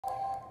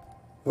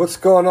What's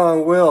going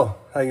on, Will?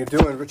 How you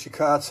doing? Richie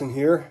Kotzen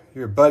here.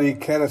 Your buddy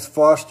Kenneth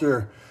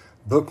Foster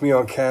booked me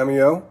on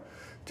Cameo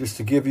just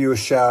to give you a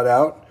shout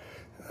out.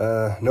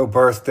 No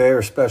birthday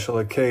or special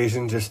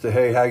occasion, just a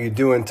hey, how you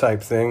doing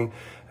type thing.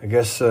 I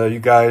guess you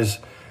guys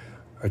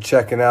are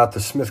checking out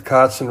the Smith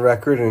Kotzen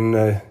record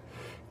and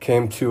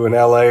came to an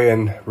LA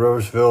and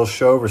Roseville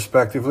show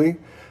respectively.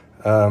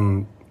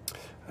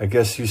 I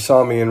guess you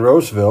saw me in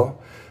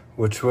Roseville,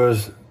 which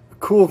was a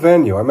cool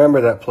venue. I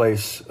remember that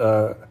place.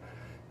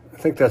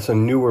 I think that's a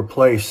newer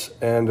place,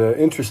 and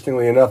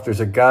interestingly enough, there's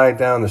a guy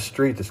down the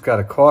street that's got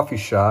a coffee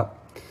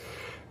shop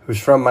who's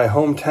from my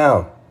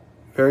hometown.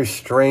 Very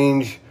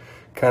strange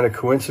kind of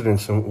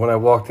coincidence. And when I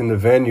walked in the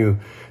venue,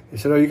 he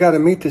said, "Oh, you got to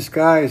meet this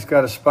guy. He's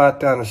got a spot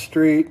down the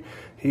street.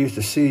 He used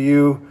to see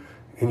you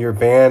in your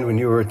band when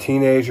you were a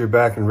teenager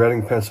back in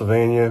Reading,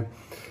 Pennsylvania."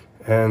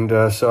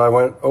 And so I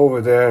went over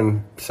there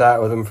and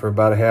sat with him for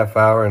about a half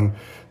hour and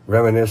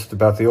reminisced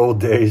about the old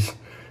days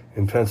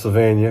in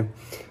Pennsylvania.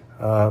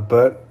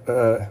 But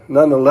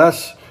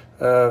nonetheless,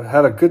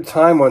 had a good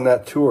time on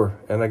that tour.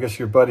 And I guess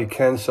your buddy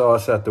Ken saw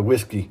us at the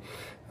Whiskey,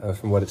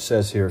 from what it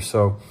says here.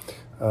 So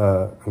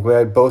I'm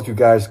glad both you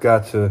guys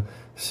got to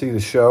see the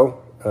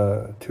show,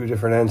 two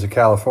different ends of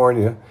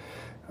California.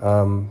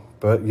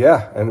 But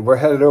yeah, and we're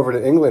headed over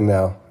to England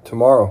now,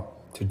 tomorrow,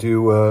 to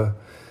do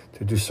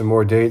some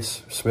more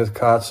dates. Smith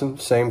Kotzen,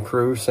 same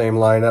crew, same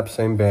lineup,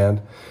 same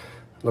band.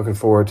 Looking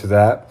forward to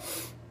that.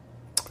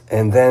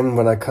 And then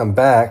when I come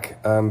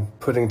back, I'm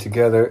putting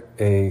together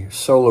a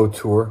solo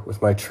tour with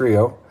my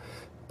trio,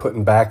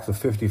 putting back the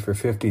 50 for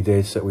 50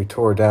 dates that we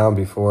tore down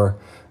before,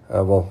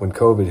 when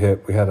COVID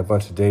hit, we had a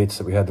bunch of dates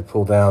that we had to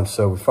pull down.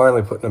 So we're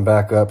finally putting them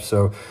back up.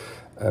 So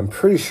I'm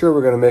pretty sure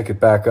we're going to make it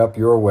back up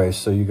your way.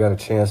 So you got a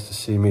chance to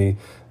see me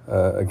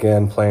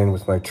again playing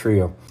with my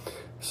trio.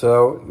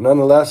 So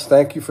nonetheless,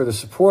 thank you for the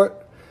support,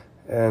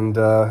 and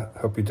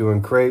hope you're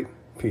doing great.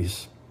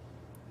 Peace.